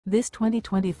This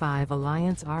 2025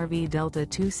 Alliance RV Delta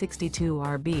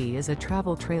 262RB is a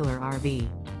travel trailer RV.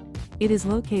 It is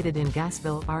located in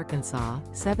Gassville, Arkansas,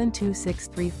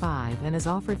 72635 and is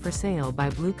offered for sale by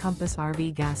Blue Compass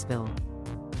RV Gassville.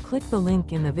 Click the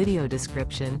link in the video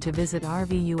description to visit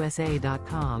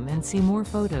RVUSA.com and see more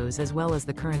photos as well as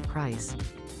the current price.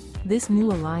 This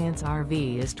new Alliance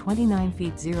RV is 29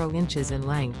 feet 0 inches in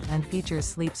length and features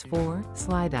sleeps 4,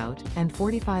 slide-out, and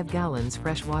 45 gallons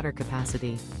fresh water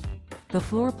capacity. The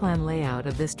floor plan layout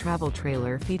of this travel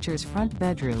trailer features front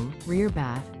bedroom, rear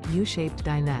bath, U-shaped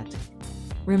dinette.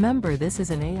 Remember, this is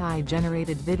an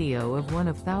AI-generated video of one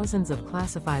of thousands of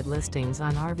classified listings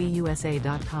on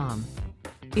RVUSA.com.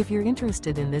 If you're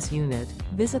interested in this unit,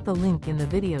 visit the link in the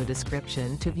video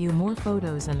description to view more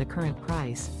photos and the current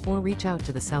price, or reach out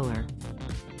to the seller.